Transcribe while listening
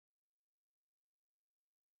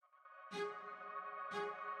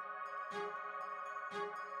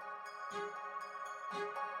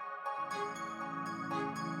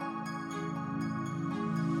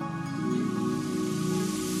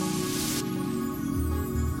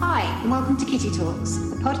and welcome to Kitty Talks,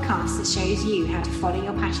 the podcast that shows you how to follow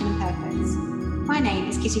your passion and purpose. My name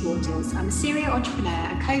is Kitty Waters. I'm a serial entrepreneur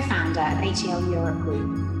and co-founder of ATL Europe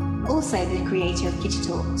Group, also the creator of Kitty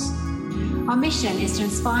Talks. Our mission is to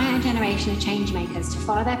inspire a generation of change makers to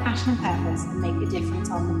follow their passion and purpose and make a difference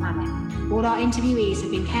on the planet. All our interviewees have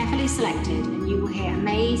been carefully selected, and you will hear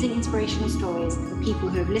amazing inspirational stories of people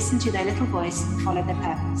who have listened to their little voice and followed their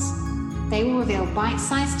purpose. They will reveal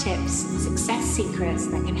bite-sized tips and success secrets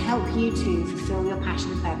that can help you too fulfill your passion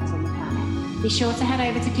and purpose on the planet. Be sure to head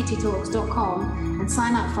over to kittytalks.com and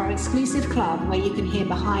sign up for our exclusive club where you can hear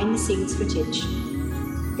behind-the-scenes footage.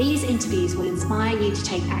 These interviews will inspire you to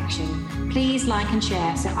take action. Please like and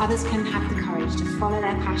share so others can have the courage to follow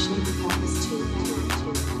their passion and purpose too.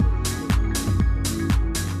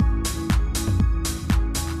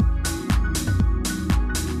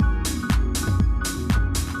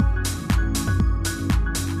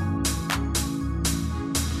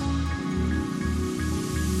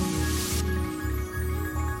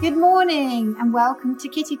 Good morning and welcome to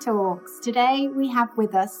Kitty Talks. Today we have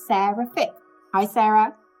with us Sarah Phipp. Hi,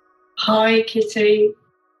 Sarah. Hi, Kitty.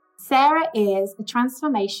 Sarah is a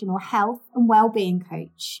transformational health and well-being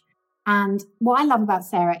coach. And what I love about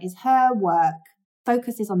Sarah is her work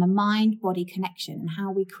focuses on the mind-body connection and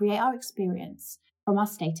how we create our experience from our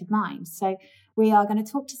state of mind. So we are going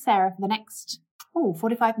to talk to Sarah for the next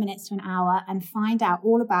 45 minutes to an hour and find out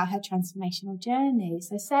all about her transformational journey.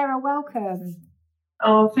 So Sarah, welcome.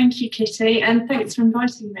 Oh, thank you, Kitty. And thanks for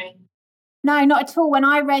inviting me. No, not at all. When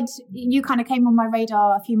I read, you kind of came on my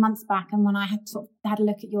radar a few months back, and when I had a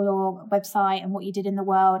look at your website and what you did in the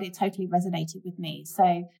world, it totally resonated with me.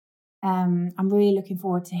 So I'm really looking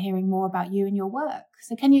forward to hearing more about you and your work.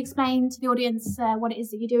 So can you explain to the audience what it is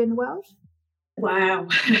that you do in the world? Wow.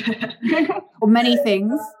 Or many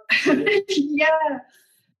things. Yeah.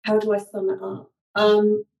 How do I sum it up?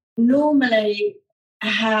 Normally,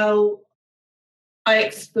 how I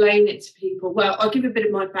explain it to people. Well, I'll give a bit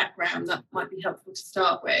of my background. That might be helpful to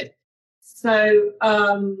start with. So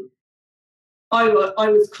I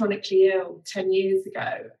was chronically ill 10 years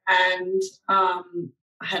ago, and I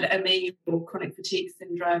had ME, or chronic fatigue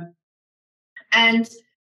syndrome. And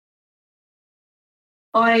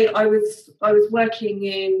I was working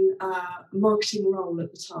in a marketing role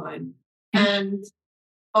at the time, and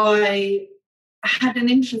I had an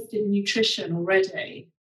interest in nutrition already.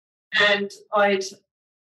 And I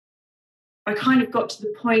kind of got to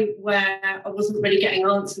the point where I wasn't really getting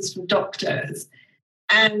answers from doctors.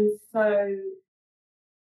 And so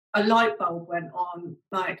a light bulb went on,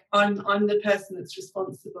 like I'm the person that's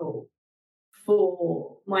responsible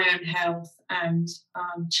for my own health and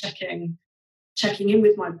checking in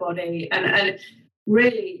with my body. And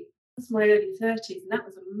really, it was my early 30s, and that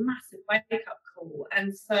was a massive wake-up call.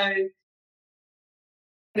 And so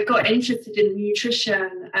I got interested in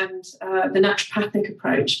nutrition and the naturopathic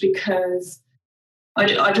approach because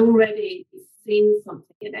I'd already seen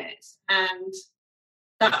something in it, and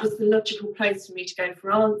that was the logical place for me to go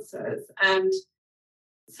for answers. And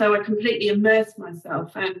so I completely immersed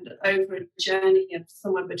myself, and over a journey of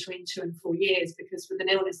somewhere between 2 and 4 years, because with an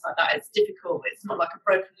illness like that, it's difficult. It's not like a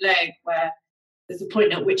broken leg where there's a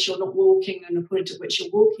point at which you're not walking and a point at which you're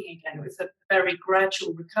walking again. It was a very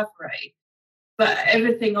gradual recovery. But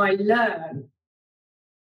everything I learned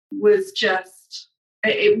was just,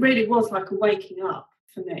 it really was like a waking up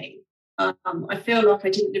for me. I feel like I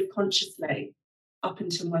didn't live consciously up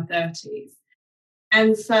until my 30s.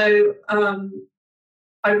 And so I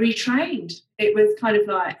retrained. It was kind of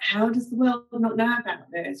like, how does the world not know about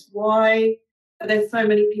this? Why are there so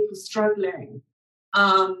many people struggling?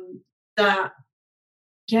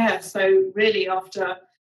 So really after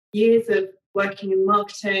years of working in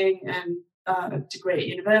marketing and degree at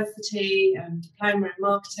university and diploma in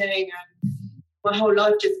marketing, and my whole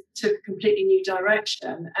life just took a completely new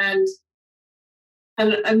direction. And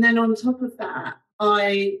then on top of that,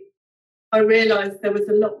 I realised there was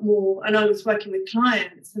a lot more, and I was working with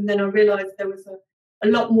clients, and then I realised there was a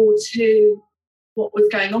lot more to what was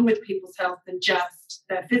going on with people's health than just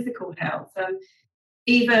their physical health. And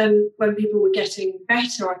even when people were getting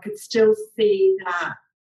better, I could still see that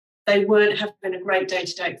they weren't having a great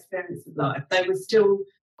day-to-day experience of life. They were still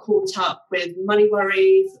caught up with money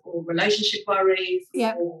worries or relationship worries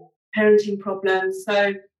or parenting problems.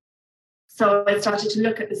 So I started to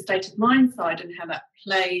look at the state of mind side and how that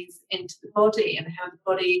plays into the body and how the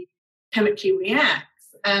body chemically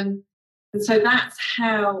reacts. And so that's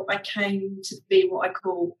how I came to be what I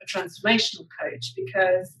call a transformational coach,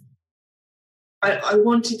 because I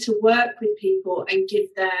wanted to work with people and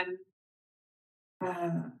give them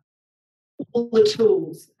all the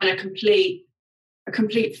tools and a complete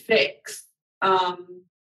complete fix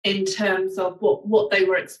in terms of what they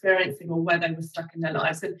were experiencing or where they were stuck in their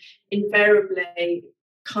lives. And invariably,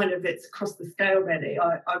 kind of it's across the scale really.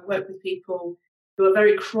 I work with people who are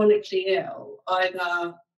very chronically ill,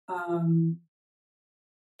 either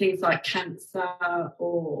things like cancer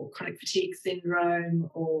or chronic fatigue syndrome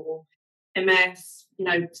or MS,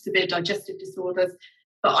 severe digestive disorders.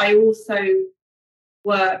 But I also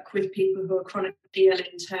work with people who are chronically ill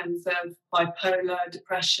in terms of bipolar,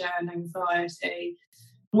 depression, anxiety.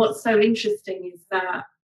 What's so interesting is that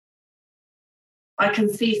I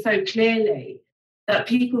can see so clearly that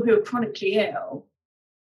people who are chronically ill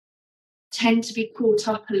tend to be caught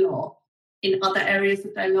up a lot in other areas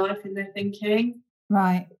of their life, in their thinking.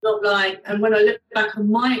 Right. Not like, and when I look back on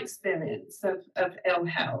my experience of ill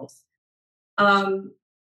health,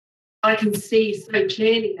 I can see so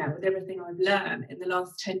clearly now with everything I've learned in the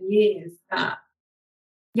last 10 years that,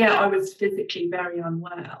 I was physically very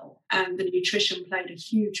unwell, and the nutrition played a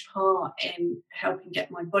huge part in helping get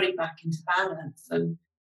my body back into balance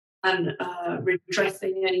and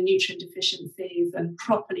redressing any nutrient deficiencies and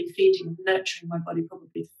properly feeding and nurturing my body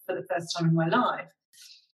probably for the first time in my life.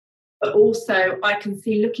 But also I can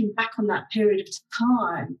see, looking back on that period of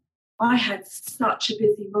time, I had such a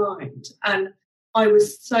busy mind, and I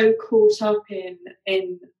was so caught up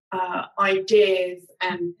in ideas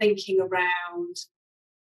and thinking around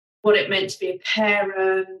what it meant to be a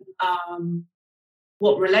parent,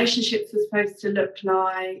 what relationships were supposed to look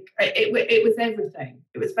like. It was everything.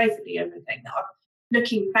 It was basically everything.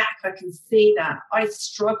 Looking back, I can see that I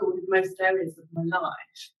struggled in most areas of my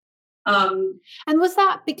life. And was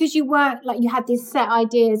that because you weren't, like, you had these set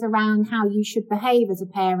ideas around how you should behave as a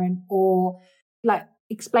parent, or like,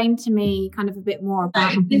 explain to me kind of a bit more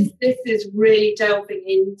about this is really delving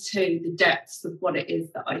into the depths of what it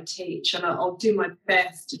is that I teach, and I'll do my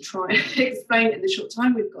best to try and explain it in the short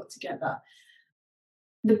time we've got together.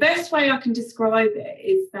 The best way I can describe it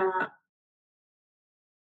is that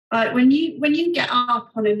when you get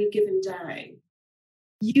up on any given day,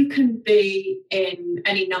 you can be in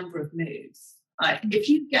any number of moods. Like, if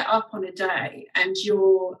you get up on a day and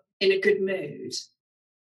you're in a good mood,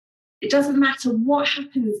 it doesn't matter what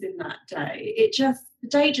happens in that day. The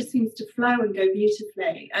day just seems to flow and go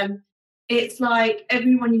beautifully. And it's like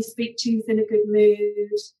everyone you speak to is in a good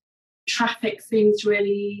mood. Traffic seems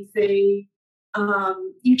really easy.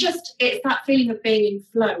 It's that feeling of being in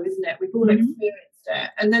flow, isn't it? We've all experienced it.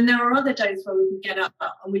 And then there are other days where we can get up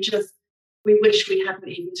and we wish we hadn't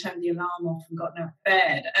even turned the alarm off and gotten out of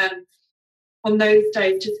bed. And on those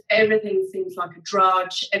days, just everything seems like a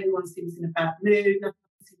drudge. Everyone seems in a bad mood. Nothing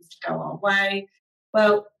seems to go our way.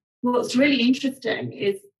 Well, what's really interesting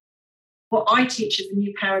is what I teach is a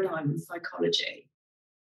new paradigm in psychology.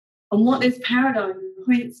 And what this paradigm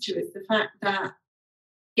points to is the fact that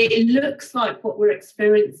it looks like what we're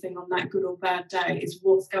experiencing on that good or bad day is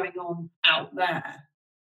what's going on out there.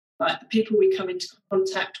 Like the people we come into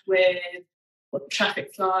contact with, what the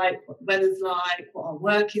traffic's like, what the weather's like, what our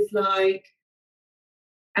work is like.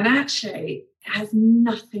 And actually, it has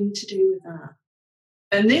nothing to do with that.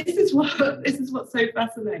 And this is what's so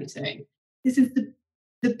fascinating. This is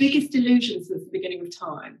the biggest illusion since the beginning of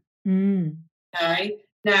time. Okay.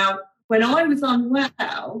 Now, when I was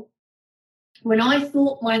unwell, when I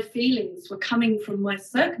thought my feelings were coming from my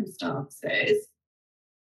circumstances,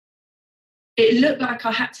 it looked like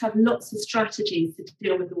I had to have lots of strategies to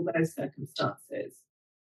deal with all those circumstances.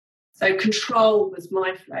 So control was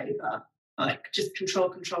my flavour, like just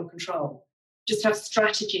control. Just have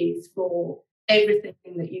strategies for everything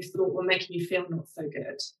that you thought were making you feel not so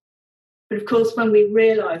good. But of course, when we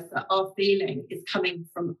realise that our feeling is coming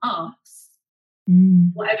from us,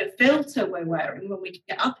 whatever filter we're wearing when we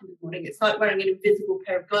get up in the morning, it's like wearing an invisible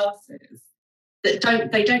pair of glasses that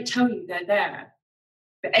don't tell you they're there.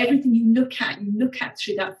 But everything you look at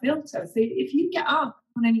through that filter. So if you get up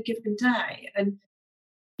on any given day and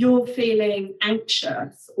you're feeling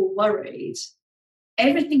anxious or worried,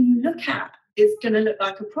 everything you look at is going to look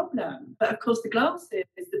like a problem. But of course, the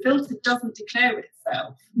filter doesn't declare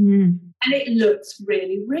itself. And it looks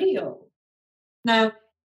really real. Now,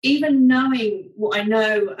 even knowing what I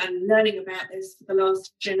know and learning about this for the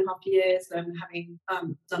last 2.5 years and having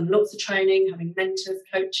done lots of training, having mentors,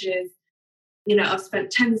 coaches, I've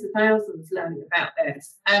spent tens of thousands learning about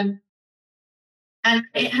this. And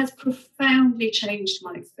it has profoundly changed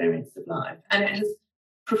my experience of life. And it has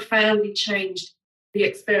profoundly changed the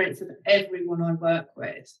experience of everyone I work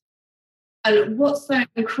with. And what's so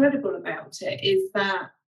incredible about it is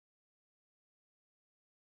that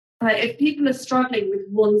if people are struggling with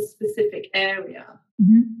one specific area,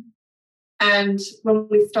 and when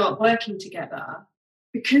we start working together,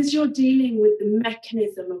 because you're dealing with the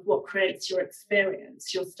mechanism of what creates your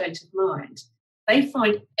experience, your state of mind, they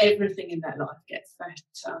find everything in their life gets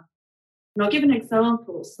better. And I'll give an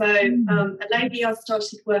example. So a lady I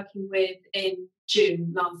started working with in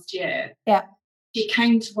June last year, she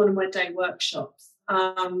came to one of my day workshops.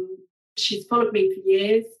 She's followed me for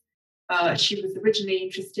years. She was originally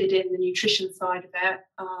interested in the nutrition side of it,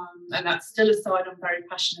 and that's still a side I'm very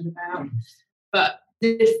passionate about. But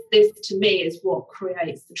this to me is what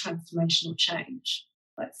creates the transformational change.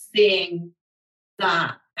 Like seeing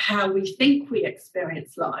that how we think we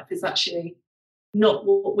experience life is actually not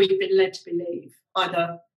what we've been led to believe,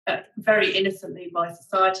 either very innocently by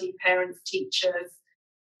society, parents, teachers,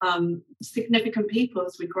 significant people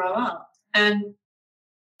as we grow up. And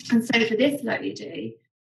so for this lady,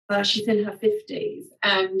 she's in her 50s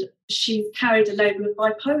and she's carried a label of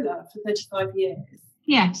bipolar for 35 years.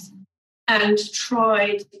 Yes. And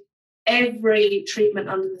tried every treatment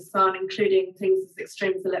under the sun, including things as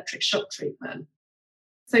extreme as electric shock treatment.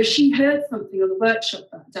 So she heard something on the workshop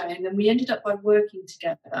that day, and then we ended up by working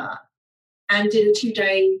together and did a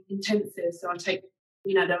 2-day intensive. So I take,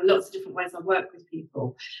 there are lots of different ways I work with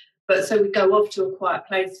people. But so we go off to a quiet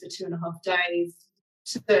place for 2.5 days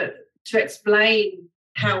to explain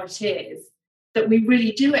how it is that we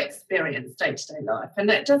really do experience day-to-day life. And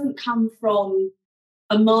that doesn't come from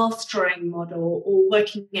a mastering model or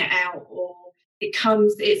working it out, or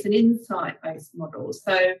it's an insight-based model.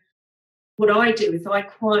 So what I do is I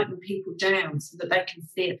quieten people down so that they can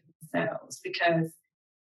see it for themselves, because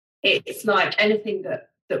it's like anything that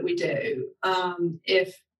we do.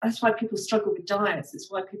 If that's why people struggle with diets,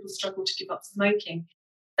 it's why people struggle to give up smoking.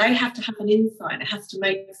 They have to have an insight, and it has to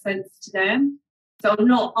make sense to them. So I'm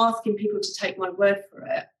not asking people to take my word for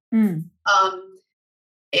it.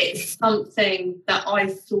 It's something that I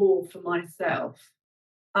saw for myself.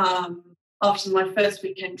 After my first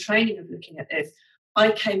weekend training of looking at this,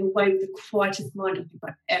 I came away with the quietest mind I think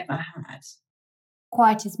I've ever had.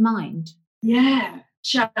 Quietest mind? Yeah,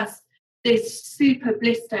 just this super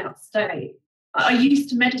blissed out state. I used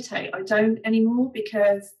to meditate. I don't anymore,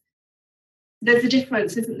 because there's a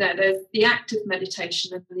difference, isn't there? There's the act of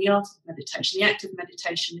meditation and the art of meditation. The act of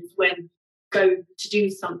meditation is when you go to do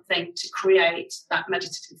something to create that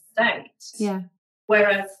meditative state. Yeah.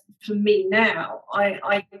 Whereas for me now,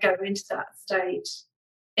 I go into that state,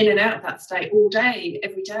 in and out of that state all day,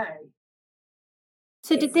 every day.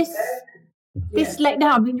 So did this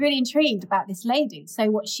no, I've been really intrigued about this lady. So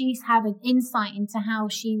what, she's had an insight into how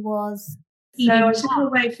she was. So I took her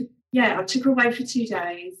away for 2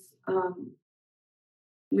 days.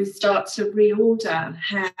 We start to reorder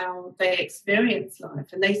how they experience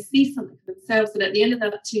life, and they see something for themselves. And at the end of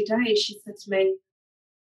that 2 days, she said to me,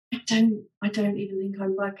 I don't even think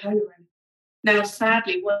I'm bipolar. Now,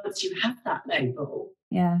 sadly, once you have that label,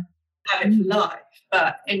 have it for life.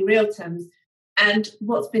 But in real terms, and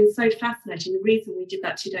what's been so fascinating, the reason we did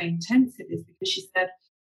that 2-day intensive is because she said,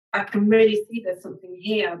 I can really see there's something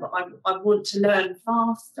here, but I want to learn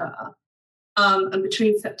faster. And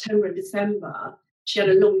between September and December, she had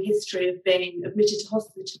a long history of being admitted to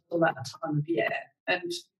hospital that time of year,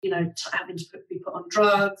 and having to be put on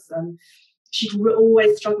drugs, and she'd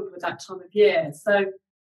always struggled with that time of year. So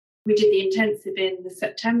we did the intensive in the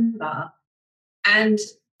September, and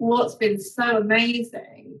what's been so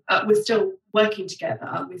amazing, we're still working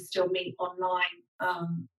together, we still meet online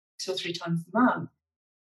 2 or 3 times a month,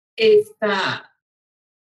 is that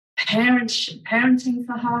parenting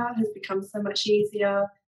for her has become so much easier.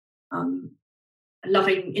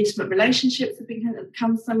 Loving intimate relationships have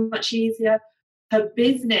become so much easier. Her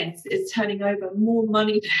business is turning over more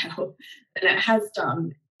money now than it has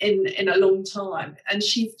done in a long time, and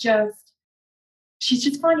she's just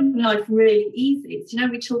finding life really easy. So,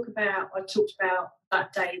 I talked about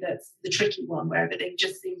that day that's the tricky one, where everything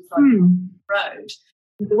just seems like on the road.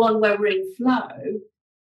 The one where we're in flow,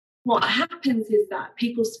 what happens is that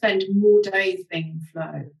people spend more days being in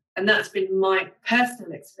flow. And that's been my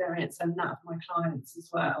personal experience, and that of my clients as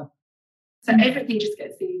well. So everything just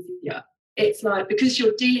gets easier. It's like, because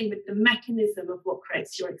you're dealing with the mechanism of what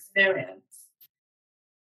creates your experience,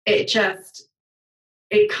 it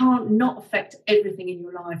can't not affect everything in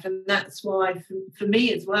your life. And that's why for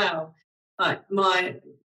me as well, like my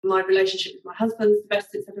relationship with my husband is the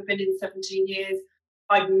best it's ever been in 17 years.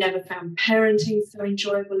 I've never found parenting so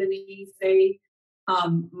enjoyable and easy.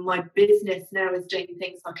 My business now is doing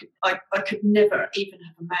things I could never even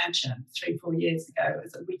have imagined 3-4 years ago.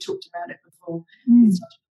 As we talked about it before we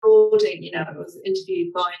started recording, I was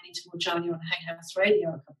interviewed by Anita Morjani on Hay House Radio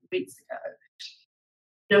a couple of weeks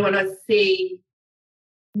ago. When I see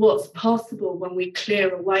what's possible when we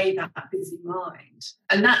clear away that busy mind.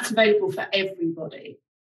 And that's available for everybody.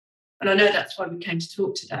 And I know that's why we came to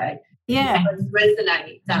talk today. Yeah. To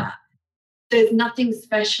resonate that there's nothing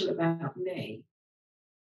special about me.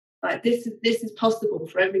 Like this is possible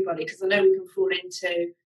for everybody, because I know we can fall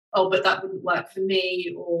into, oh, but that wouldn't work for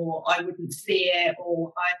me, or I wouldn't see it,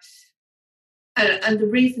 or and the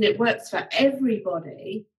reason it works for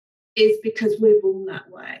everybody is because we're born that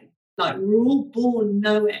way. Like, we're all born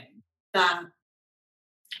knowing that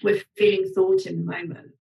we're feeling thought in the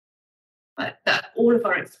moment. Like that, all of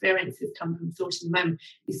our experiences come from thought in the moment.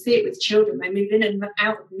 You see it with children; they move in and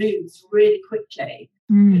out of moods really quickly.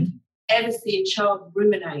 If you ever see a child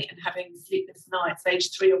ruminate and having sleepless nights, age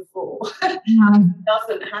 3 or 4, it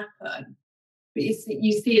doesn't happen. But you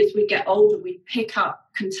see, as we get older, we pick up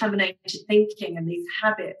contaminated thinking and these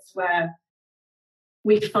habits where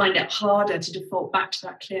we find it harder to default back to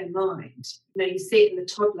that clear mind. You see it in the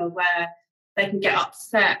toddler where they can get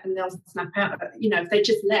upset and they'll snap out of it. If they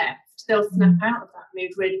just left, they'll snap out of that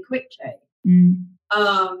mood really quickly. And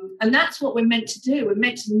that's what we're meant to do. We're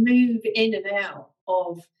meant to move in and out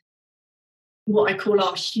of what I call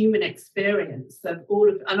our human experience of all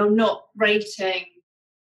of, and I'm not rating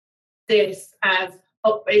this as,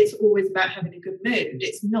 oh, it's always about having a good mood.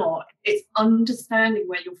 It's not. It's understanding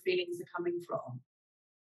where your feelings are coming from.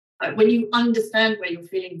 Like, when you understand where your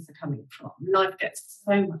feelings are coming from, life gets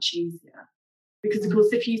so much easier. Because, of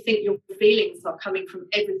course, if you think your feelings are coming from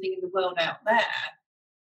everything in the world out there,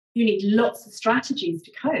 you need lots of strategies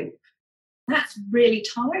to cope. That's really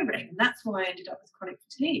tiring. And that's why I ended up with chronic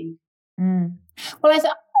fatigue. Well,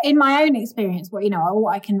 in my own experience, what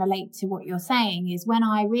I can relate to what you're saying is when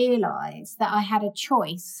I realised that I had a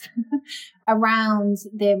choice around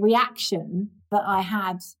the reaction that I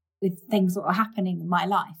had with things that were happening in my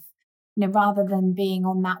life. Rather than being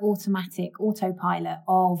on that automatic autopilot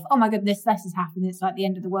of, oh my goodness, this has happened, it's like the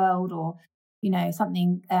end of the world, or,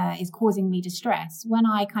 something is causing me distress. When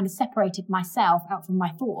I kind of separated myself out from my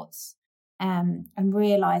thoughts and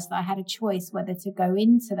realised that I had a choice whether to go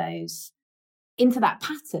into that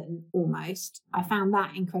pattern almost, I found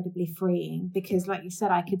that incredibly freeing, because like you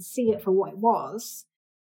said, I could see it for what it was,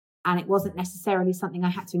 and it wasn't necessarily something I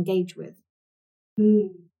had to engage with.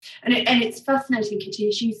 And it's fascinating, Kitty,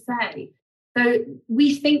 as you say. So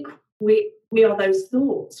we think we are those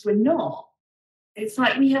thoughts. We're not. It's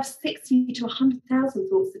like we have 60 to 100,000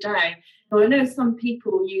 thoughts a day. Now, I know some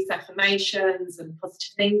people use affirmations and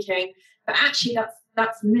positive thinking, but actually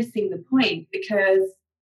that's missing the point, because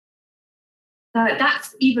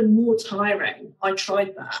that's even more tiring. I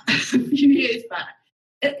tried that a few years back.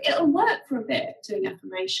 It'll work for a bit, doing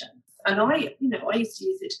affirmations. And I used to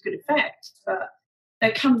use it to good effect, but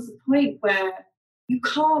there comes a point where you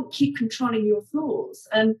can't keep controlling your thoughts.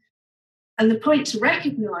 And the point to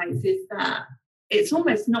recognise is that it's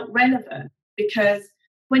almost not relevant, because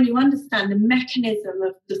when you understand the mechanism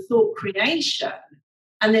of the thought creation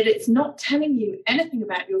and that it's not telling you anything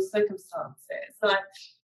about your circumstances, like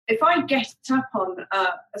if I get up on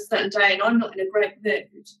a certain day and I'm not in a great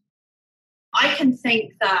mood, I can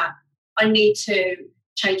think that I need to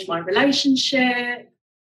change my relationship,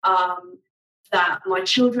 that my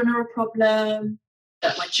children are a problem,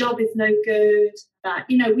 that my job is no good, that,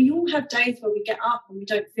 we all have days where we get up and we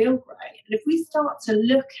don't feel great. And if we start to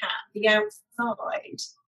look at the outside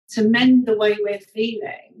to mend the way we're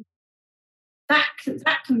feeling, that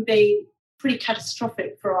can be pretty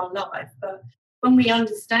catastrophic for our life. But when we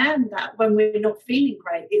understand that when we're not feeling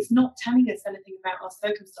great, it's not telling us anything about our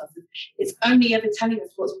circumstances. It's only ever telling us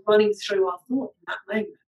what's running through our thought in that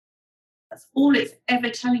moment. That's all it's ever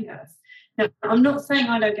telling us. Now, I'm not saying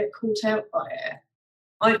I don't get caught out by it.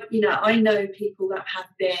 I know people that have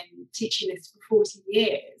been teaching this for 40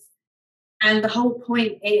 years. And the whole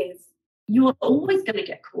point is you're always going to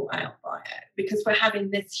get caught out by it, because we're having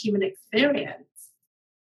this human experience.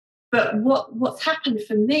 But what's happened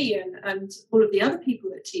for me and all of the other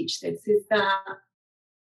people that teach this is that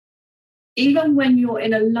even when you're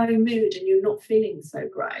in a low mood and you're not feeling so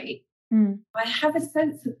great, I have a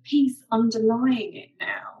sense of peace underlying it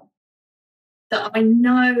now, that I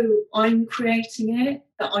know I'm creating it,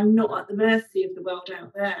 that I'm not at the mercy of the world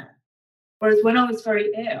out there. Whereas when I was very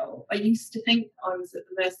ill, I used to think I was at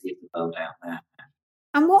the mercy of the world out there.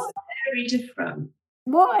 And it's very different.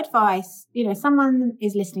 What advice, someone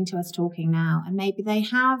is listening to us talking now, and maybe they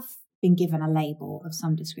have been given a label of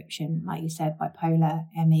some description, like you said, bipolar,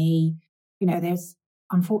 ME. There's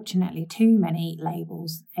unfortunately too many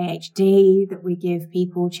labels, ADHD, that we give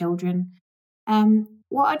people, children.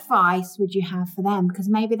 What advice would you have for them? Because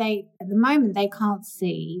maybe at the moment, they can't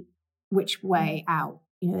see which way out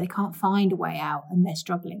they can't find a way out and they're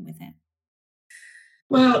struggling with it?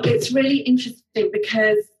 Well, it's really interesting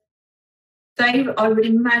because I would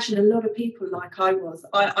imagine a lot of people like I was.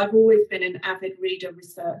 I've always been an avid reader,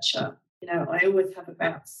 researcher. I always have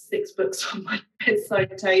about 6 books on my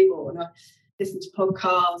bedside table, and I listen to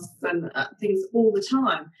podcasts and things all the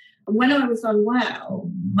time. And when I was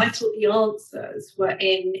unwell, I thought the answers were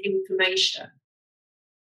in information.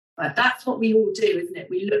 But that's what we all do, isn't it?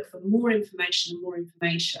 We look for more information and more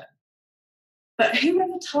information. But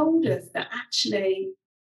whoever told us that actually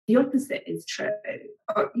the opposite is true?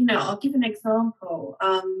 I'll give an example.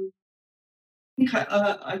 I think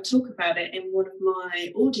I talk about it in one of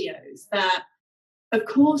my audios that, of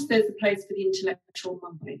course, there's a place for the intellectual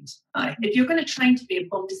mind. If you're going to train to be a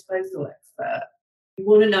bomb disposal expert, you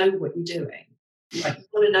want to know what you're doing. You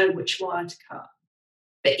want to know which wire to cut.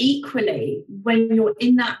 But equally, when you're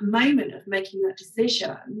in that moment of making that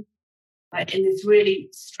decision, in this really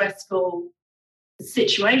stressful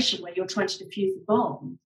situation where you're trying to defuse a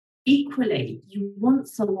bomb, equally, you want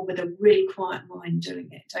someone with a really quiet mind doing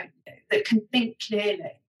it, don't you? That can think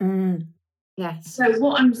clearly. Yes. So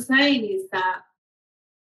what I'm saying is that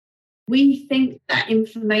we think that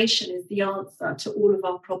information is the answer to all of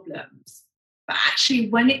our problems. But actually,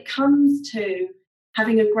 when it comes to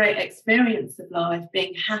having a great experience of life,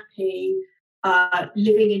 being happy,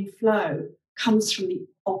 living in flow, comes from the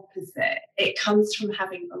opposite. It comes from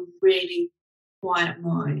having a really quiet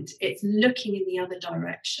mind. It's looking in the other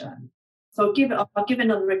direction. So I'll give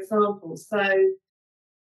another example. So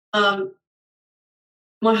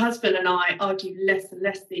my husband and I argue less and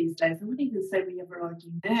less these days. I wouldn't even say we ever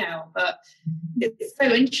argue now, but it's so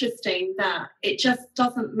interesting that it just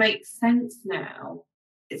doesn't make sense now.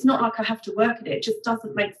 It's not like I have to work at it. It just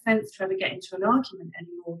doesn't make sense to ever get into an argument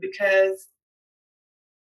anymore, because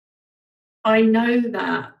I know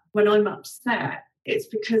that when I'm upset, it's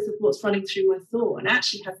because of what's running through my thought and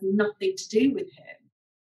actually has nothing to do with him.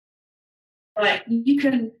 You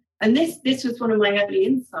can, and this was one of my early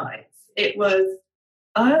insights. It was,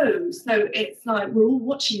 so it's like we're all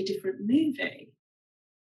watching a different movie.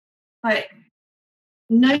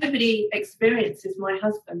 Nobody experiences my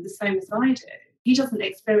husband the same as I do. He doesn't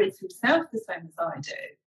experience himself the same as I do.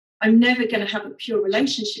 I'm never going to have a pure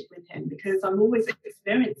relationship with him because I'm always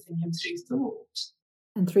experiencing him through thought.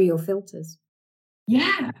 And through your filters.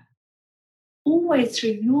 Yeah. Always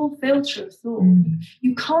through your filter of thought.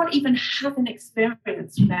 You can't even have an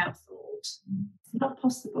experience without thought. It's not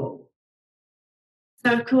possible.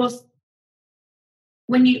 So, of course,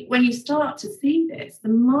 when you start to see this, the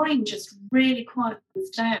mind just really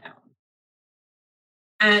quietens down.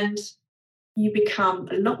 And you become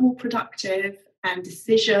a lot more productive, and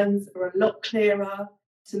decisions are a lot clearer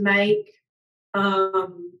to make.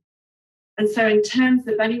 And so in terms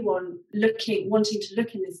of anyone wanting to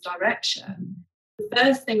look in this direction, the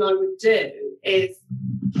first thing I would do is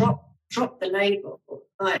drop the label.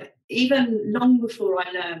 Even long before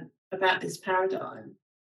I learned about this paradigm,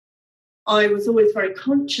 I was always very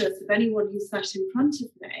conscious of anyone who sat in front of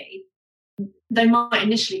me. They might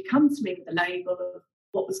initially come to me with a label of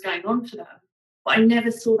what was going on for them, but I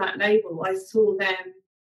never saw that label. I saw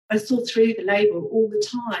through the label all the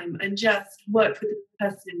time and just worked with the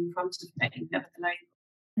person in front of me, never the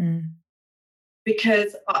label.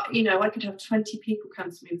 Because, I could have 20 people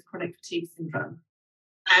come to me with chronic fatigue syndrome,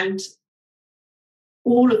 and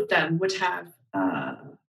all of them would have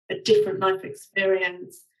a different life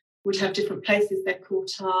experience, would have different places they're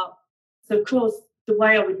caught up. So, of course, the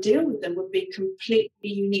way I would deal with them would be completely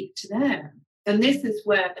unique to them. And this is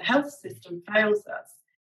where the health system fails us.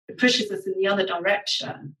 It pushes us in the other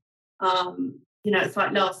direction. It's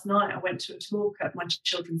like last night I went to a talk at my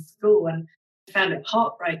children's school and found it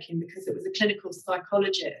heartbreaking because it was a clinical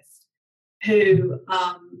psychologist who,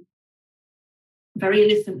 very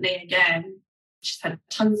innocently again, she's had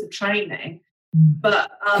tons of training,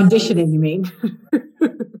 but... conditioning, you mean?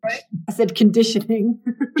 Right? I said conditioning.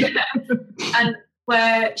 Yeah. And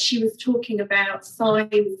where she was talking about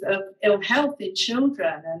signs of ill health in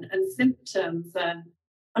children and symptoms. And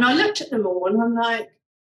I looked at them all and I'm like,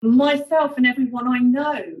 myself and everyone I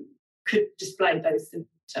know could display those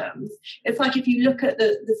symptoms. It's like if you look at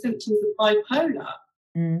the symptoms of bipolar.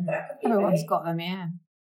 Everyone's got them, yeah.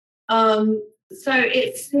 So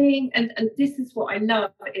it's seeing, and this is what I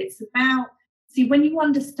love, it's about, see, when you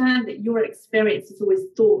understand that your experience is always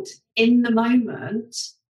thought in the moment,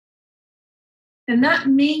 then that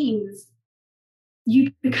means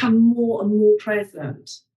you become more and more present.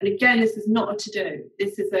 And again, this is not a to-do.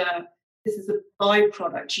 This is a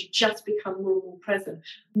byproduct. You just become more and more present.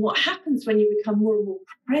 And what happens when you become more and more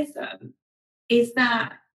present is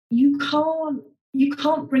that you can't you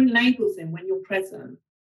can't bring labels in when you're present,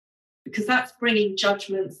 because that's bringing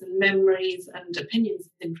judgments and memories and opinions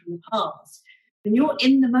in from the past. When you're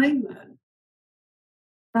in the moment,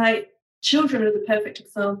 like, children are the perfect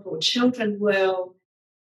example. Children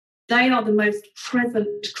they are the most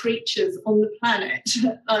present creatures on the planet.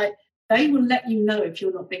 Like, they will let you know if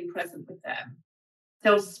you're not being present with them.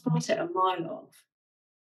 They'll spot it a mile off.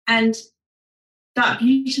 And that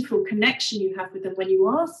beautiful connection you have with them when you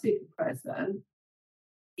are super present,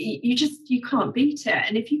 you can't beat it.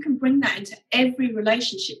 And if you can bring that into every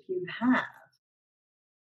relationship you have,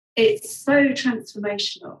 it's so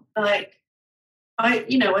transformational. Like, I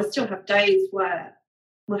still have days where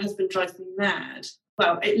my husband drives me mad.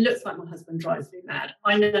 Well, it looks like my husband drives me mad.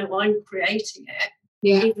 I know I'm creating it.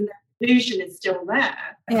 Yeah. Even though the illusion is still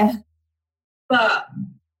there. Yeah. But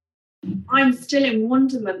I'm still in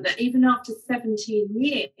wonderment that even after 17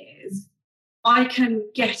 years, I can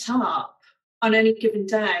get up on any given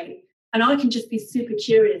day and I can just be super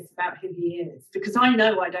curious about who he is, because I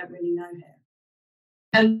know I don't really know him.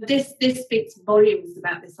 And this speaks volumes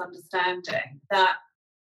about this understanding that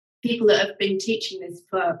people that have been teaching this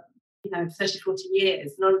for 30, 40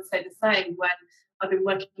 years, and I would say the same when I've been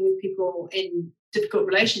working with people in difficult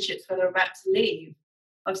relationships where they're about to leave.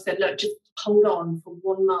 I've said, look, just hold on for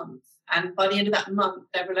 1 month, and by the end of that month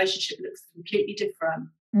their relationship looks completely different.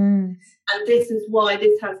 And this is why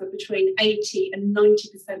this has a between 80 and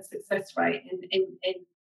 90% success rate in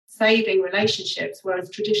saving relationships, whereas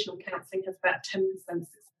traditional counselling has about 10%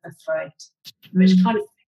 success rate, which kind of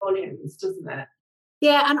speaks volumes, doesn't it?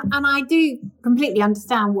 Yeah, and I do completely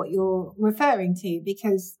understand what you're referring to,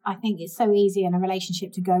 because I think it's so easy in a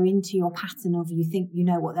relationship to go into your pattern of, you think you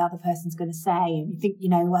know what the other person's going to say, and you think you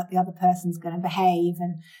know what the other person's going to behave.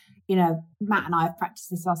 And, Matt and I have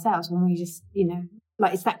practiced this ourselves when we just,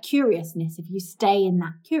 like, it's that curiousness. If you stay in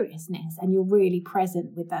that curiousness and you're really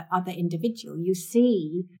present with that other individual, you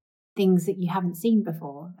see things that you haven't seen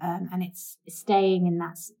before. And it's staying in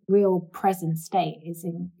that real present state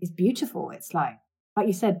is beautiful. It's like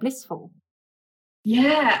you said, blissful.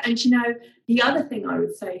 Yeah. And, the other thing I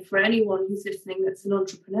would say for anyone who's listening that's an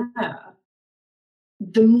entrepreneur,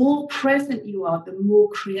 the more present you are, the more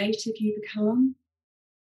creative you become.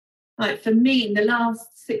 Like, for me, in the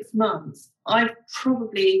last 6 months, I've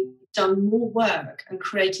probably done more work and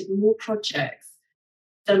created more projects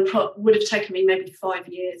than would have taken me maybe 5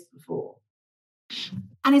 years before.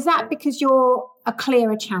 And is that because you're a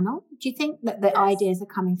clearer channel? Do you think that the ideas are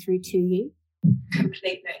coming through to you?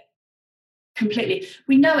 Completely.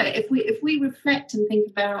 We know it. If we reflect and think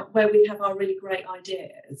about where we have our really great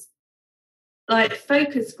ideas, like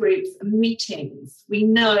focus groups and meetings, we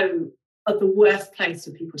know are the worst place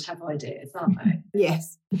for people to have ideas, aren't they?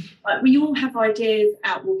 Yes. Like, we all have ideas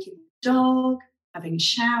out walking the dog, having a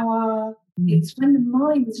shower. It's when the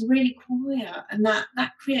mind is really quiet and that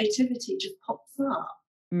creativity just pops up.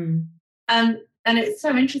 And it's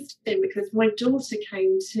so interesting because my daughter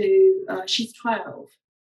came to, she's 12,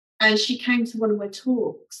 and she came to one of my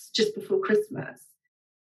talks just before Christmas.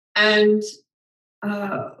 And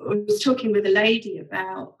I was talking with a lady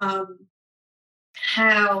about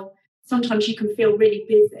how sometimes you can feel really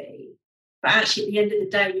busy, but actually at the end of the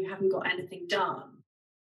day, you haven't got anything done.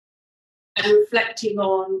 And reflecting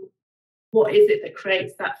on what is it that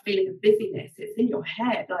creates that feeling of busyness, it's in your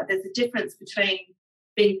head. Like, there's a difference between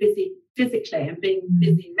being busy physically and being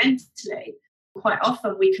busy mentally. Quite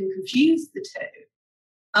often we can confuse the two.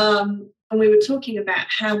 And we were talking about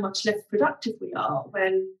how much less productive we are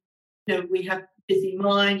when, we have busy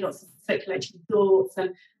mind, lots of circulating thoughts.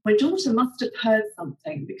 And my daughter must have heard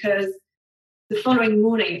something, because the following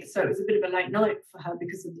morning, so it was a bit of a late night for her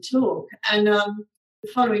because of the talk, and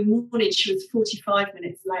the following morning she was 45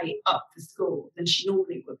 minutes late up for school than she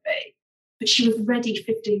normally would be. But she was ready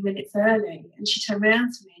 15 minutes early, and she turned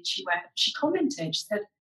around to me and she commented, she said,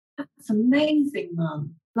 "That's amazing,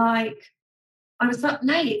 Mum. Like, I was up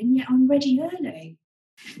late and yet I'm ready early."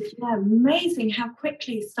 Yeah, amazing how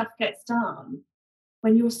quickly stuff gets done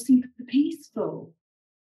when you're super peaceful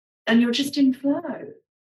and you're just in flow.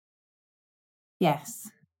 Yes.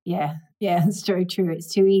 Yeah, that's very true.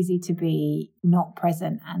 It's too easy to be not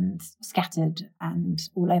present and scattered and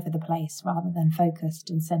all over the place rather than focused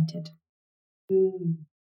and centered.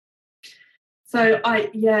 So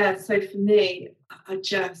for me, I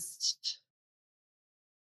just,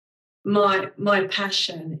 my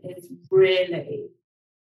passion is really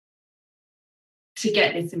to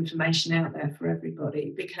get this information out there for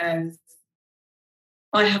everybody, because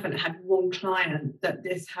I haven't had one client that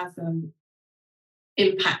this hasn't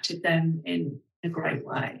impacted them in a great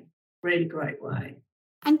way, really great way.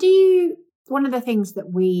 And do you One of the things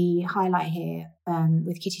that we highlight here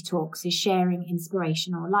with Kitty Talks is sharing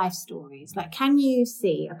inspirational life stories. Like, can you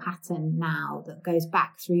see a pattern now that goes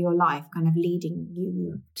back through your life, kind of leading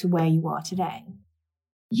you to where you are today?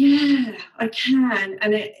 Yeah, I can.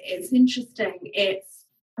 And it's interesting.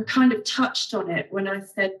 I kind of touched on it when I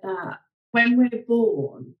said that when we're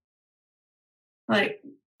born, like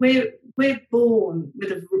we're born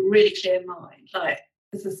with a really clear mind. Like,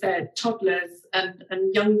 as I said, toddlers and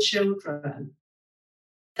young children,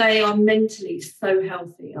 they are mentally so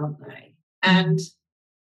healthy, aren't they? And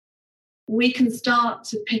we can start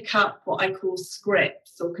to pick up what I call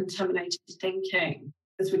scripts or contaminated thinking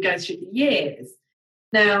as we go through the years.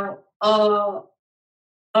 Now, our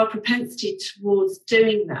propensity towards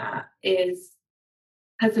doing that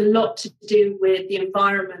has a lot to do with the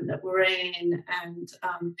environment that we're in and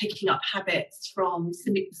picking up habits from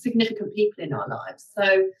significant people in our lives. So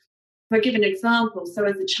if I give an example, so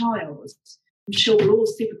as a child, I'm sure we're all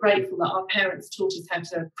super grateful that our parents taught us how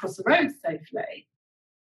to cross the road safely.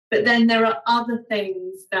 But then there are other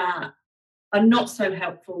things that are not so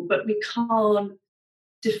helpful, but we can't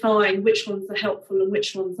define which ones are helpful and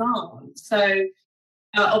which ones aren't. So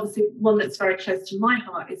obviously one that's very close to my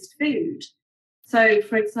heart is food. So,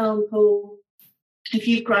 for example, if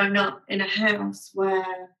you've grown up in a house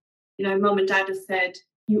where, mum and dad have said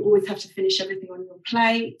you always have to finish everything on your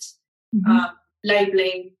plate,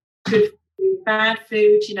 labelling good food, bad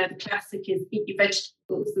food, the classic is eat your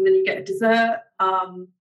vegetables and then you get a dessert.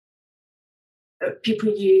 People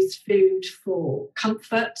use food for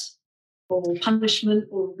comfort or punishment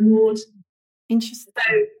or reward.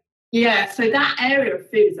 Interesting. So that area of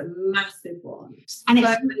food is a massive one. And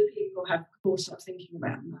so many people have caught up thinking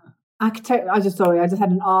about that. I just had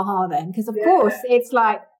an aha then, because of course it's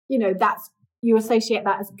like, that's, you associate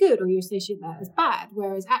that as good or you associate that as bad,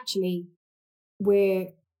 whereas actually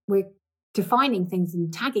we're defining things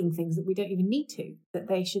and tagging things that we don't even need to, that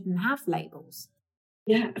they shouldn't have labels.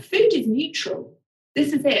 Yeah, food is neutral.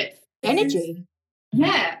 This is it. Energy.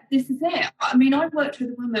 This is it. I mean, I worked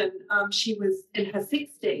with a woman, she was in her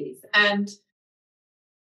 60s, and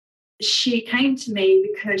she came to me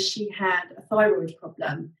because she had a thyroid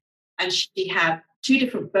problem, and she had 2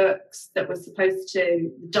 different books that were supposed to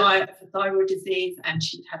diet for thyroid disease, and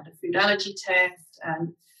she'd had a food allergy test,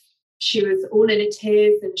 and she was all in her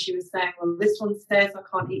tears, and she was saying, well, this one says I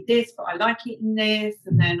can't eat this, but I like eating this,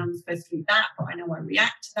 and then I'm supposed to eat that, but I know I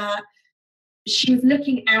react to that. She was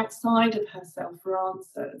looking outside of herself for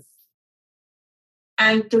answers.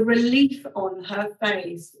 And the relief on her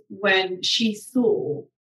face when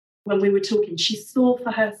we were talking, she saw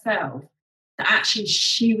for herself that actually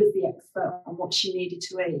she was the expert on what she needed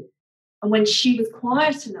to eat. And when she was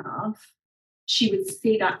quiet enough, she would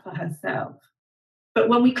see that for herself. But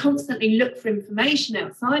when we constantly look for information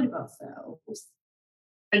outside of ourselves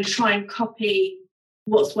and try and copy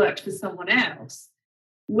what's worked for someone else,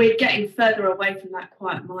 we're getting further away from that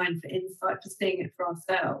quiet mind for insight, for seeing it for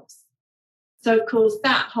ourselves. So, of course,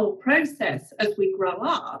 that whole process as we grow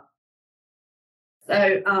up,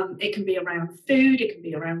 so it can be around food, it can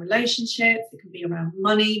be around relationships, it can be around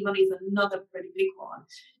money. Money is another pretty big one.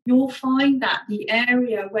 You'll find that the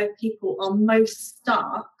area where people are most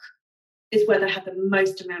stuck is where they have the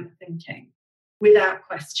most amount of thinking, without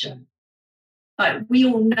question. Like, we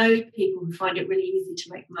all know people who find it really easy to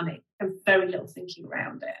make money and very little thinking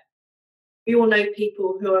around it. We all know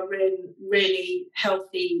people who are in really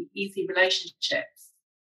healthy, easy relationships,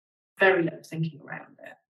 very little thinking around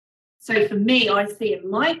it. So for me, I see in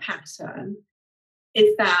my pattern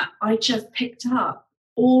is that I just picked up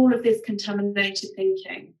all of this contaminated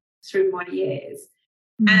thinking through my years.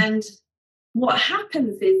 And what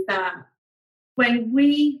happens is that when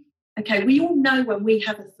we all know when we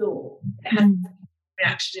have a thought, it has a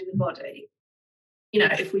reaction in the body.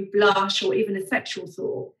 If we blush or even a sexual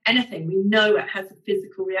thought, anything, we know it has a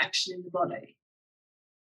physical reaction in the body.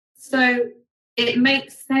 So it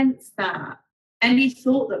makes sense that any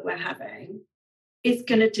thought that we're having is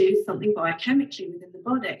going to do something biochemically within the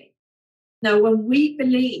body. Now, when we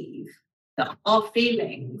believe that our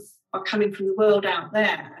feelings are coming from the world out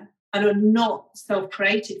there and are not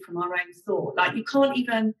self-created from our own thought, like you can't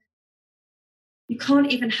even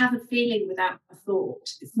have a feeling without a thought.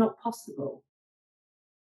 It's not possible.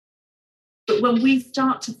 But when we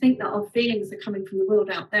start to think that our feelings are coming from the world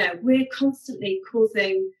out there, we're constantly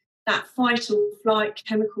causing that fight or flight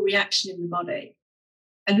chemical reaction in the body.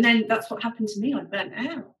 And then that's what happened to me. I burnt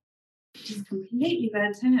out. Just completely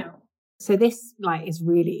burnt out. So this is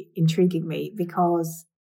really intriguing me, because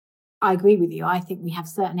I agree with you. I think we have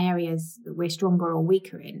certain areas that we're stronger or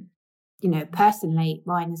weaker in. personally,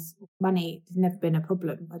 money has never been a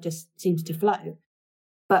problem. It just seems to flow.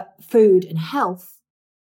 But food and health,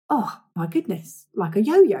 oh my goodness, like a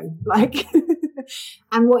yo-yo, like.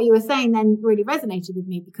 And what you were saying then really resonated with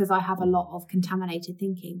me, because I have a lot of contaminated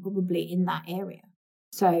thinking probably in that area.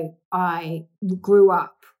 So I grew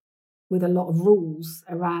up with a lot of rules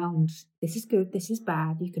around, this is good, this is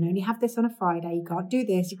bad, you can only have this on a Friday, you can't do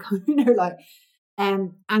this, you can't,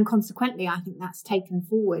 and consequently, I think that's taken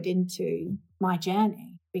forward into my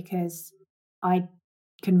journey, because I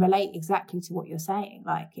can relate exactly to what you're saying.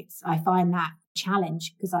 Like I find that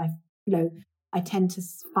challenge, because I tend to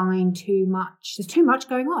find there's too much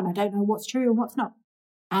going on. I don't know what's true and what's not.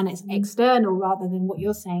 And it's external rather than what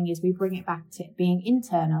you're saying is we bring it back to being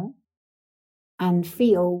internal and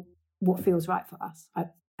feel what feels right for us, I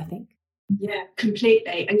think. Yeah,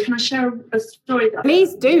 completely. And can I share a story?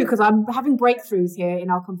 Please do, because I'm having breakthroughs here in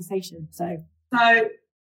our conversation. So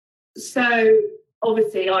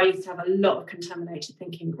obviously I used to have a lot of contaminated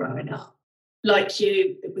thinking growing up. Like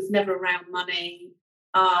you, it was never around money.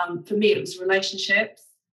 For me, it was relationships,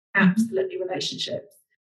 absolutely relationships.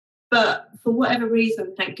 But for whatever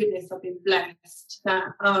reason, thank goodness, I've been blessed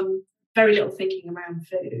that very little thinking around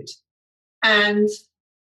food. And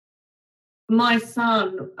my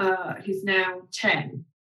son, who's now 10,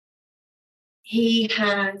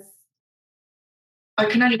 I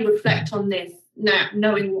can only reflect on this now,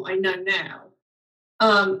 knowing what I know now.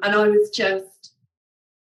 And I was just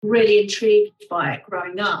really intrigued by it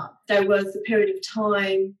growing up. There was a period of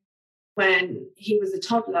time when he was a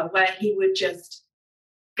toddler where he would just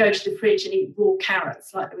go to the fridge and eat raw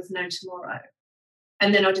carrots like there was no tomorrow.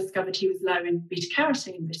 And then I discovered he was low in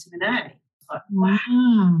beta-carotene and vitamin A. Like,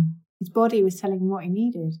 wow. His body was telling him what he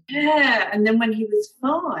needed. Yeah. And then when he was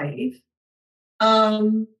 5,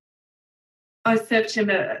 I served him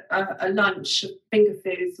a lunch of finger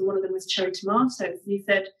foods, and one of them was cherry tomatoes. And he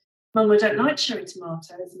said, Mum, I don't like cherry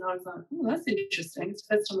tomatoes. And I was like, oh, that's interesting. It's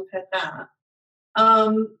the first time I've heard that.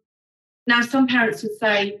 Now, some parents would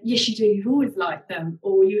say, yes, you do. You've always liked them.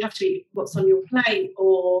 Or you have to eat what's on your plate.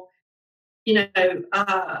 Or,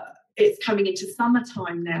 it's coming into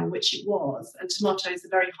summertime now, which it was. And tomatoes are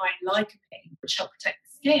very high in lycopene, which help protect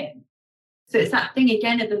the skin. So it's that thing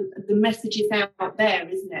again of the message is out there,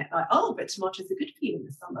 isn't it? Like, oh, but tomatoes are good for you in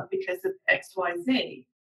the summer because of X, Y, Z.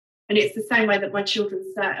 And it's the same way that my children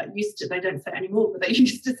they don't say it anymore, but they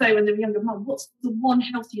used to say when they were younger, Mum, what's the one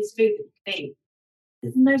healthiest food that you can eat?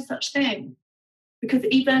 There's no such thing. Because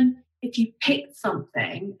even if you picked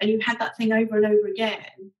something and you had that thing over and over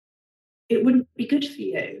again, it wouldn't be good for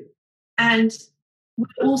you. And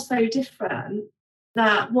we're all so different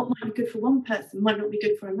that what might be good for one person might not be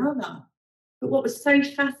good for another. But what was so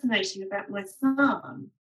fascinating about my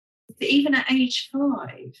son is that even at age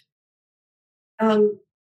 5,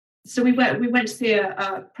 so we went to see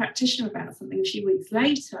a practitioner about something a few weeks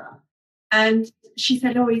later, and she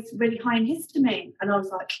said, oh, he's really high in histamine. And I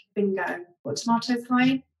was like, bingo, what tomatoes high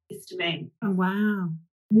in? Histamine. Oh, wow.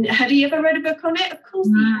 Had he ever read a book on it? Of course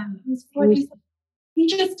he had. He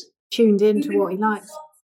just tuned in to what he likes.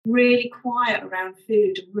 Really quiet around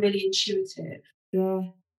food, really intuitive. Yeah.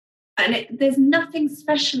 And there's nothing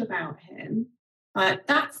special about him.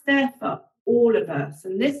 That's there for all of us.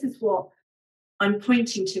 And this is what I'm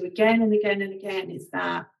pointing to again and again and again, is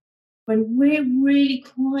that when we're really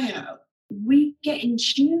quiet, we get in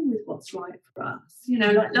tune with what's right for us.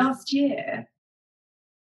 Like last year,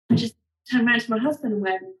 I just turned around to my husband and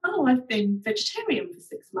went, oh, I've been vegetarian for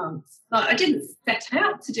 6 months. Like, I didn't set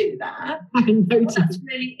out to do that. Well, that's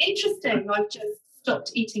really interesting. I've just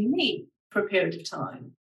stopped eating meat for a period of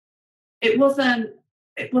time. It wasn't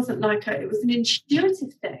like it was an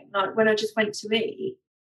intuitive thing. Like when I just went to eat,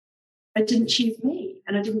 I didn't choose meat,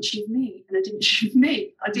 and I didn't choose meat, and I didn't choose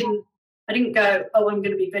meat. I didn't go, oh, I'm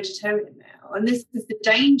going to be vegetarian now. And this is the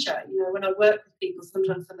danger, when I work with people,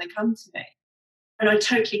 sometimes when they come to me, and I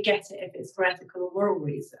totally get it if it's for ethical or moral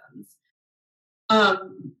reasons.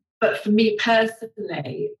 But for me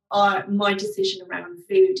personally, my decision around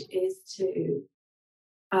food is to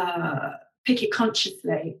pick it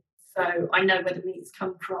consciously, so I know where the meats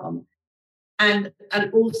come from, and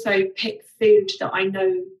also pick food that I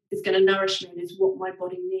know is going to nourish me and is what my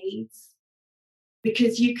body needs.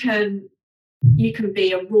 Because you can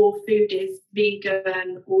be a raw foodist,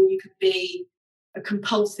 vegan, or you could be a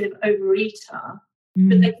compulsive overeater,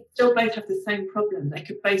 but they could still both have the same problem. They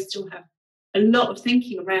could both still have a lot of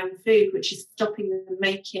thinking around food, which is stopping them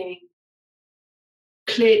making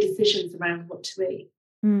clear decisions around what to eat.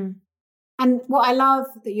 And what I love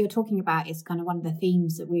that you're talking about is kind of one of the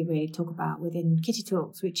themes that we really talk about within Kitty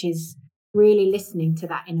Talks, which is really listening to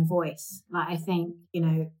that inner voice. Like, I think,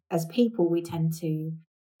 as people, we tend to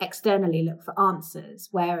externally look for answers,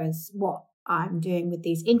 whereas what I'm doing with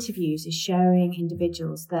these interviews is showing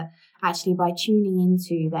individuals that actually by tuning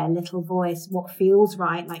into their little voice, what feels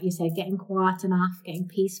right, like you said, getting quiet enough, getting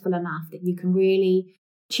peaceful enough, that you can really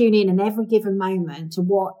tune in every given moment to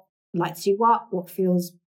what lights you up, what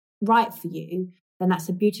feels right for you, then that's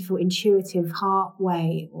a beautiful, intuitive heart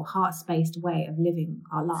way or heart-spaced way of living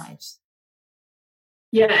our lives.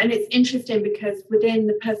 Yeah, and it's interesting because within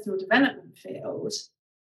the personal development field,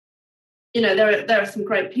 there are some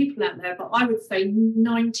great people out there, but I would say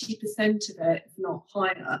 90% of it, if not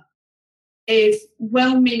higher, is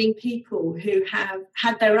well-meaning people who have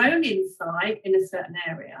had their own insight in a certain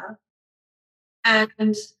area,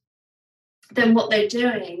 and then what they're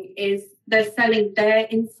doing is they're selling their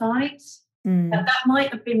insight. That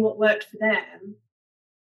might have been what worked for them.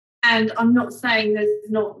 And I'm not saying there's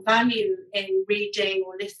not value in reading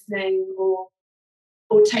or listening or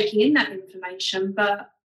taking in that information, but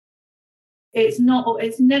it's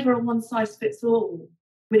never a one size fits all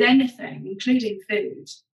with anything, including food.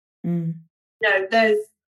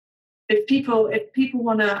 If people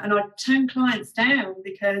want to, and I turn clients down,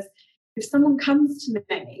 because if someone comes to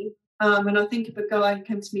me, and I think of a guy who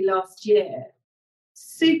came to me last year,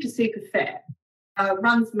 super, super fit,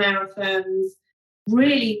 runs marathons,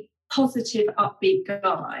 really positive, upbeat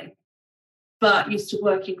guy, but used to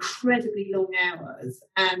work incredibly long hours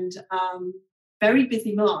and very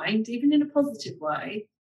busy mind, even in a positive way.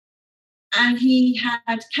 And he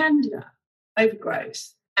had candida,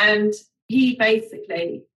 overgrowth, and he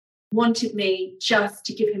basically wanted me just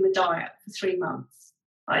to give him a diet for 3 months.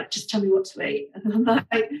 Like, just tell me what to eat. And I'm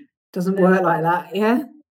like, doesn't work like that, yeah?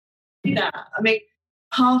 Yeah, I mean,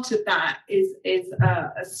 part of that is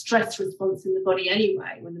a stress response in the body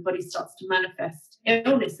anyway. When the body starts to manifest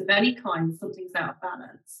illness of any kind, something's out of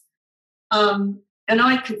balance. And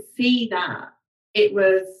I could see that it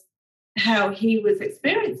was how he was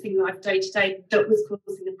experiencing life day to day that was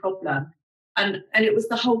causing the problem. And it was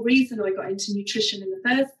the whole reason I got into nutrition in the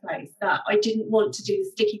first place, that I didn't want to do the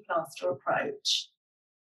sticky plaster approach,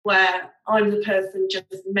 where I'm the person just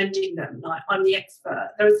mending them, like I'm the expert.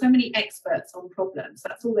 There are so many experts on problems.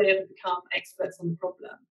 That's all they ever become, experts on the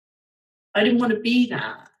problem. I didn't want to be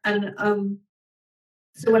that. And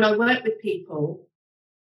so when I work with people,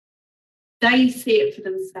 they see it for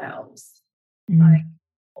themselves. Like,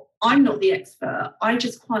 I'm not the expert. I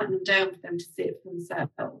just quieten them down for them to see it for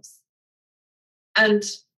themselves. And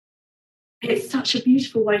it's such a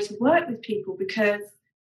beautiful way to work with people, because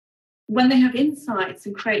when they have insights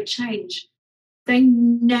and create change, they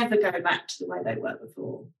never go back to the way they were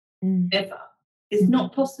before, ever. It's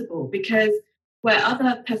not possible, because where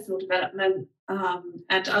other personal development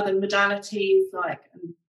and other modalities, like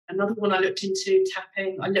another one I looked into,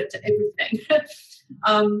 tapping, I looked at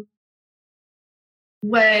everything,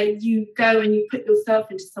 where you go and you put yourself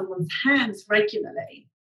into someone's hands regularly,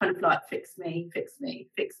 kind of like, fix me, fix me,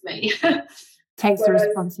 fix me. Takes the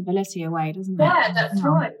responsibility away, doesn't it? Yeah, that's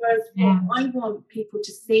right. Whereas what I want people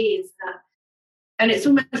to see is that, and it's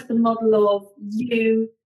almost the model of you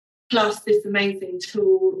plus this amazing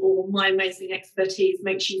tool or my amazing expertise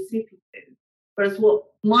makes you super you. Whereas what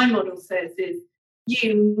my model says is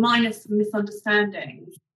you minus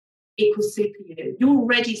misunderstandings equals super you. You're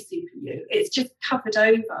already super you. It's just covered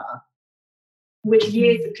over with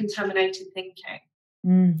years of contaminated thinking.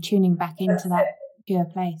 Tuning back into that pure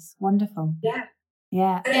place. Wonderful.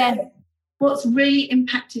 Yeah. What's really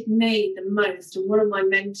impacted me the most, and one of my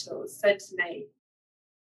mentors said to me,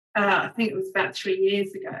 I think it was about 3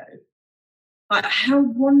 years ago, like, how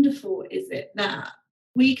wonderful is it that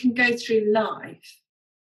we can go through life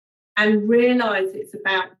and realise it's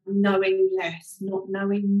about knowing less, not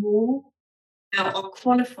knowing more. Now, I'll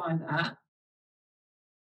qualify that.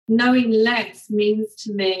 Knowing less means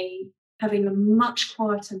to me having a much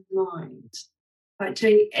quieter mind, like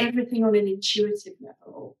doing everything on an intuitive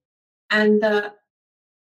level, and that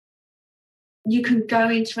you can go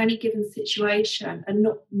into any given situation and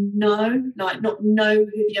not know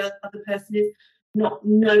who the other person is, not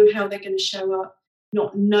know how they're going to show up,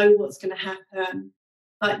 not know what's going to happen.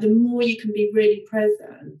 Like, the more you can be really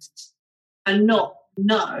present and not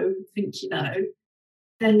think you know,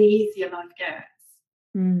 then the easier life gets.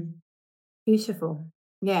 Beautiful.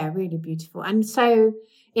 Yeah, really beautiful. And so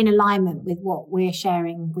in alignment with what we're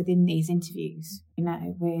sharing within these interviews,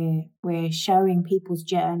 we're showing people's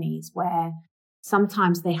journeys where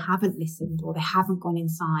sometimes they haven't listened or they haven't gone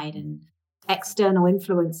inside, and external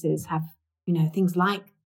influences have, things like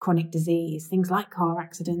chronic disease, things like car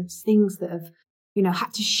accidents, things that have,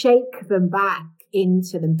 had to shake them back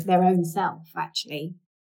into their own self, actually,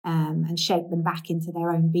 and shape them back into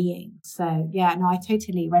their own being. So, yeah, no, I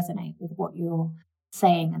totally resonate with what you're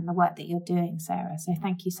saying and the work that you're doing, Sarah. So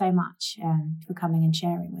thank you so much for coming and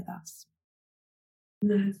sharing with us.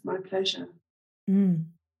 No, it's my pleasure.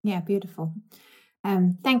 Yeah, beautiful.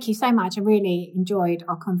 Thank you so much. I really enjoyed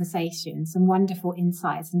our conversation, some wonderful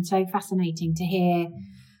insights, and so fascinating to hear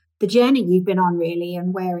the journey you've been on, really,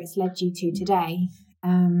 and where it's led you to today.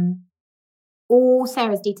 All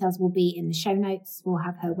Sarah's details will be in the show notes. We'll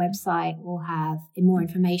have her website, we'll have more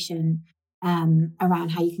information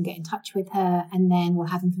around how you can get in touch with her, and then we'll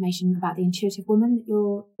have information about the Intuitive Woman that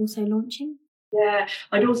you're also launching. Yeah,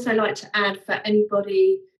 I'd also like to add, for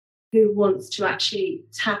anybody who wants to actually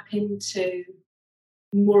tap into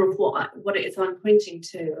more of what it is I'm pointing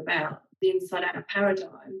to about the inside out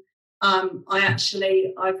paradigm,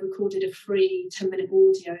 I've recorded a free 10-minute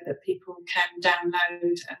audio that people can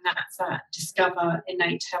download, and that's at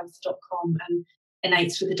discoverinnatehealth.com, and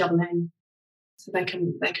innate's with a double N. So they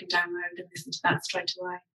can download and listen to that straight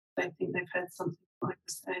away. They think they've heard something like I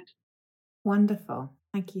said. Wonderful.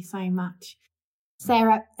 Thank you so much.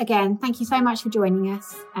 Sarah, again, thank you so much for joining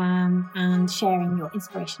us and sharing your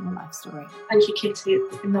inspirational life story. Thank you, Kitty.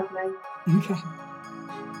 It's been lovely. Okay.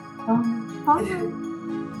 Bye.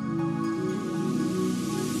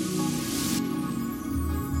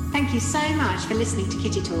 Thank you so much for listening to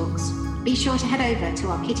Kitty Talks. Be sure to head over to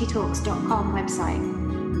our kittytalks.com website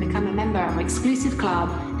and become a member of our exclusive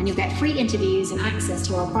club, and you'll get free interviews and access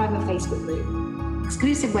to our private Facebook group,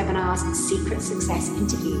 exclusive webinars and secret success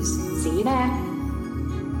interviews. See you there.